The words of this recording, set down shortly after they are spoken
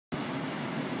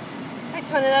Hi,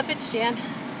 Tone It Up, it's Jan.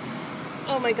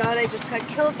 Oh my god, I just got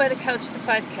killed by the couch to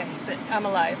 5K, but I'm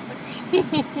alive.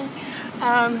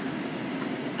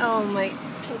 Oh, my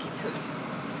pinky toes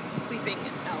sleeping.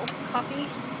 Oh, coffee.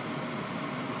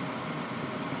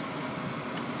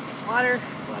 Water.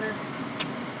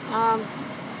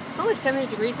 It's only 70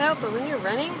 degrees out, but when you're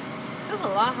running, it feels a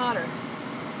lot hotter.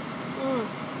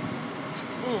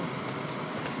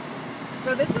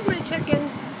 So this is my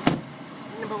check-in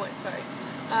number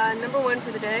one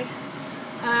for the day.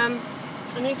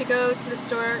 I need to go to the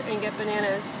store and get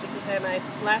bananas because I have my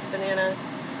last banana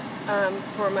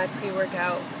for my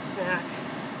pre-workout snack,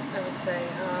 I would say.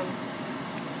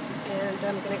 And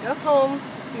I'm gonna go home.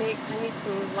 I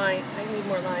need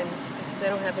more limes because I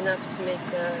don't have enough to make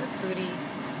the booty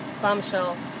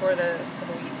bombshell for the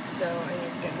week. So I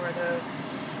need to get more of those.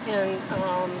 And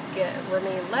get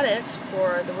romaine lettuce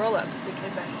for the roll-ups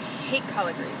because I hate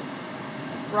collard greens.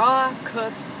 Raw,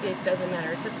 cooked, it doesn't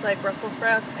matter. Just like Brussels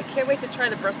sprouts. I can't wait to try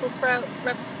the Brussels sprout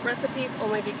recipes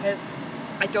only because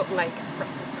I don't like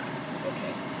Brussels sprouts.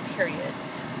 Okay, period.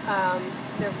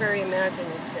 They're very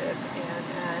imaginative,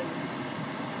 and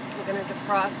I'm going to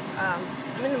defrost.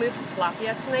 I'm in the mood for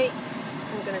tilapia tonight,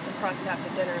 so I'm going to defrost that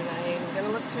for dinner, and I'm going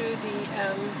to look through the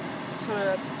Tone It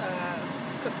Up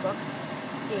cookbook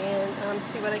and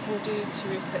see what I can do to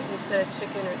replace, instead of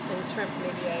chicken and shrimp,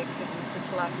 maybe I could use the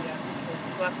tilapia because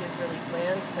tilapia is really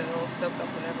bland, so it'll soak up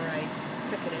whatever I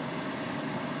cook it in.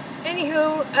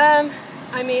 Anywho,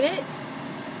 I made it.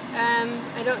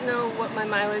 I don't know what my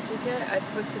mileage is yet. I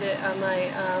posted it on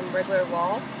my regular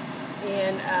wall,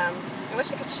 and I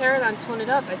wish I could share it on Tone It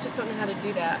Up. I just don't know how to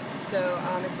do that. So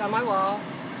it's on my wall.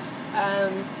 I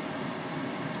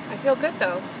feel good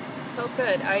though. I felt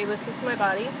good. I listened to my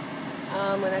body.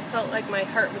 When I felt like my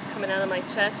heart was coming out of my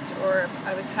chest, or if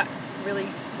I was really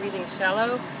breathing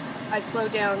shallow, I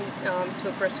slowed down to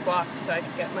a brisk walk so I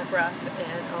could get my breath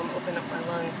and open up my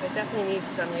lungs. I definitely need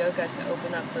some yoga to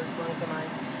open up those lungs of mine.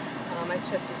 My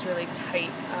chest is really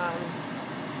tight.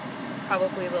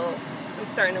 Probably a little. I'm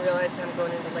starting to realize that I'm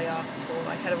going into layoff pool.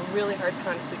 I had a really hard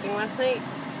time sleeping last night.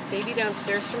 Baby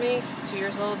downstairs for me, she's 2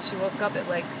 years old. She woke up at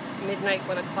like midnight,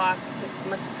 1 o'clock.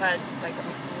 Must have had like a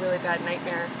really bad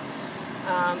nightmare.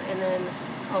 And then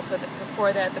also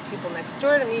before that, the people next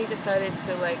door to me decided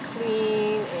to like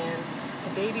clean, and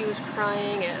the baby was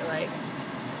crying at like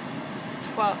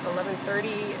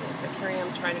 11:30. It was like, here I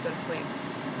am trying to go to sleep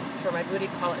for my booty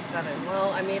call at 7.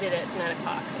 Well, I made it at 9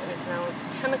 o'clock, and it's now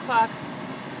 10 o'clock.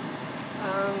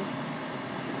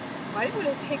 Why would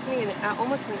it take me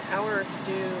almost an hour to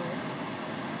do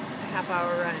a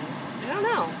half-hour run? I don't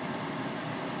know.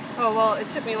 Oh, well, it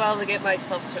took me a while to get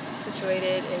myself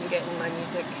situated and get in my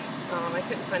music. I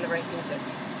couldn't find the right music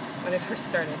when I first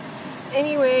started.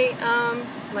 Anyway,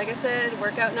 like I said,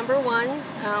 workout number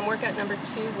 1. Workout number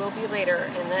 2 will be later,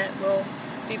 and that will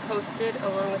be posted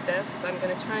along with this. I'm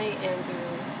going to try and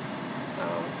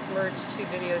merge 2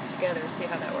 videos together, see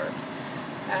how that works.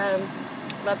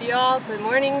 Love you all. Good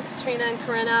morning, Katrina and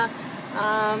Corinna.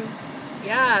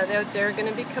 Yeah, they're going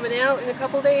to be coming out in a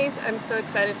couple days. I'm so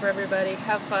excited for everybody.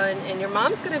 Have fun. And your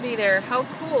mom's going to be there. How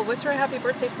cool. Wish her a happy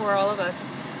birthday for all of us.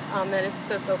 That is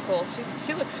so cool.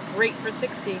 She looks great for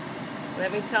 60.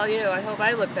 Let me tell you, I hope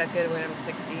I look that good when I'm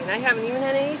 60. And I haven't even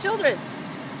had any children.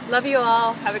 Love you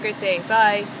all. Have a great day.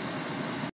 Bye.